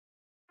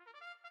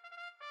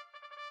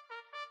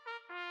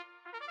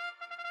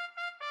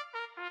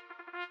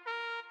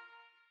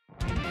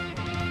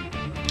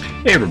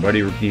Hey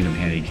everybody, Rick Needham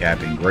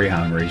handicapping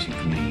greyhound racing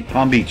from the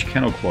Palm Beach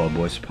Kennel Club,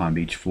 West Palm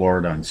Beach,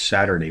 Florida on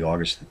Saturday,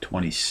 August the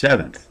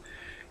 27th.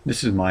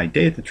 This is my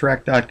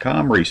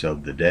dayatthetrack.com race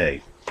of the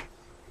day.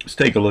 Let's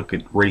take a look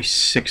at race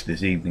 6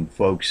 this evening,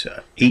 folks.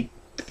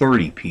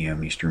 8:30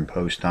 p.m. Eastern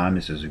Post Time.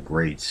 This is a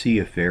grade C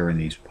affair, and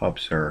these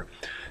pups are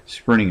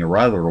sprinting a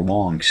rather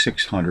long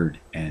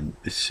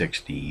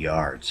 660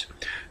 yards.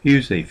 I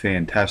used a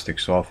fantastic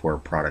software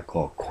product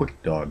called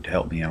QuickDog to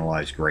help me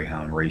analyze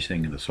greyhound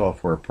racing, and the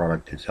software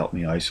product has helped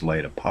me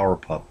isolate a power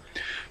pup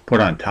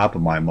put on top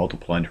of my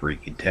multiple entry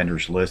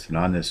contenders list, and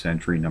on this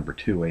entry, number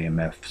 2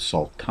 AMF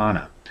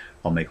Sultana.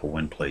 I'll make a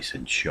win, place,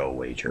 and show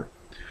wager.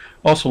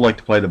 Also like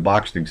to play the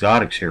boxed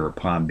exotics here at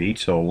Palm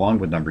Beach, so along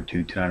with number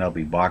 2 tonight I'll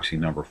be boxing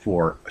number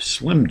 4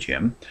 Slim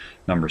Jim,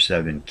 number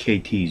 7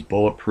 KT's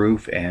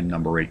Bulletproof, and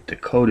number 8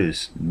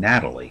 Dakota's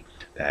Natalie.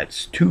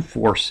 That's 2,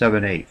 4,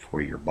 7, 8 for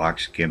your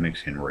box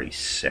gimmicks in race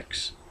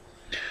 6.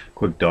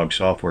 QuickDog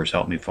software has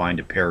helped me find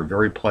a pair of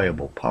very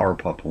playable power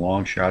pup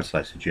long shots.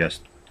 I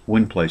suggest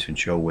win, place, and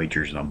show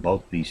wagers on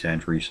both these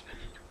entries.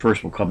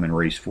 First will come in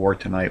race 4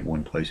 tonight,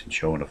 win, place, and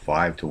show in a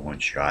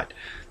 5-to-1 shot.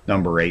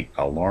 Number 8,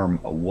 Alarm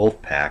a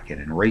Wolf Pack, and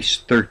in race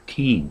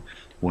 13,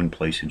 win,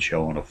 place, and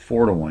show in a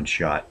 4-to-1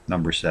 shot.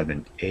 Number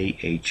 7,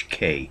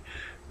 AHK,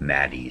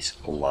 Maddie's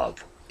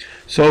Love.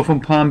 So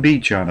from Palm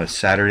Beach on a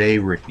Saturday,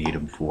 Rick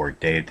Needham for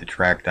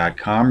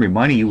dayatthetrack.com,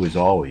 reminding you as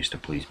always to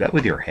please bet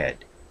with your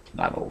head,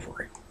 not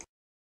over it.